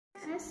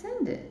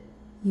send it.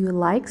 You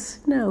like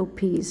snow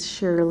peas,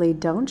 Shirley,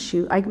 don't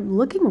you? I'm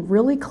looking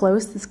really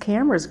close. This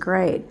camera's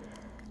great.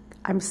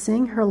 I'm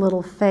seeing her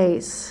little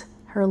face,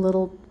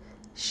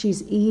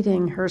 she's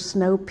eating her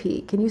snow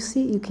pea. Can you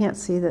see? You can't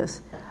see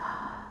this.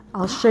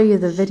 I'll show you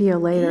the video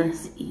later.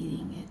 She's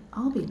eating it.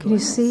 I'll be Can you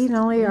see?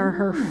 Not only are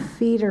her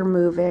feet are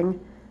moving,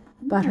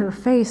 but her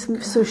face,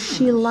 so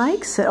she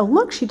likes it. Oh,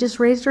 look, she just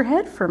raised her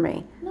head for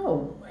me.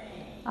 No way.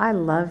 I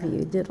love you,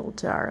 little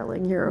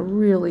darling.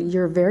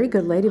 You're a very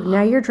good lady.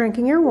 Now you're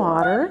drinking your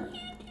water.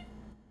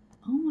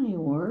 Oh, my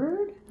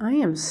word. I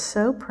am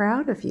so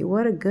proud of you.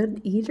 What a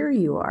good eater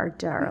you are,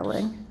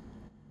 darling.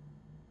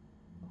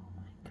 Oh,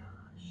 my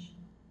gosh.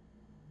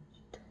 She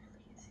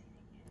totally is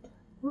eating it.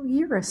 Well,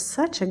 you're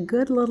such a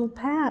good little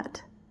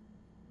Pat.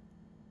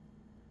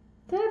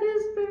 That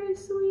is very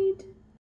sweet.